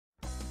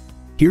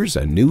Here's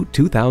a new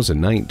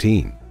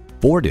 2019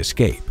 Ford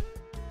Escape.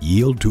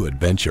 Yield to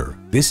adventure.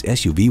 This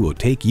SUV will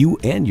take you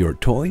and your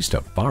toys to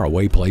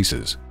faraway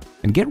places.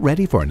 And get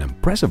ready for an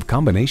impressive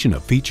combination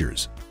of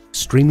features: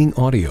 streaming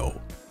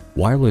audio,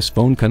 wireless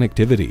phone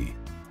connectivity,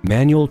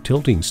 manual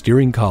tilting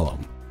steering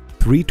column,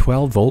 3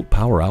 12-volt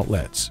power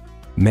outlets,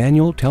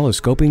 manual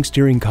telescoping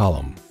steering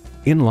column,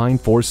 inline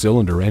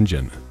 4-cylinder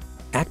engine,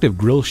 active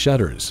grille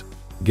shutters,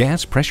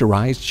 gas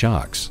pressurized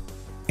shocks,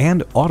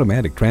 and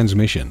automatic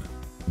transmission.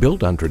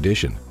 Built on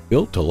tradition,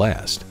 built to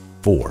last.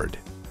 Ford.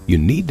 You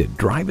need to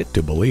drive it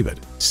to believe it.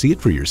 See it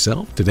for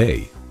yourself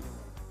today.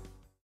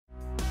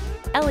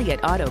 Elliott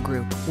Auto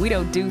Group. We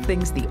don't do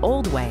things the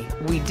old way.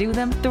 We do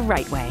them the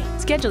right way.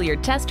 Schedule your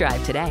test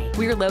drive today.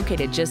 We're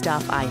located just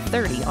off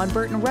I-30 on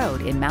Burton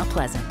Road in Mount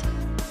Pleasant.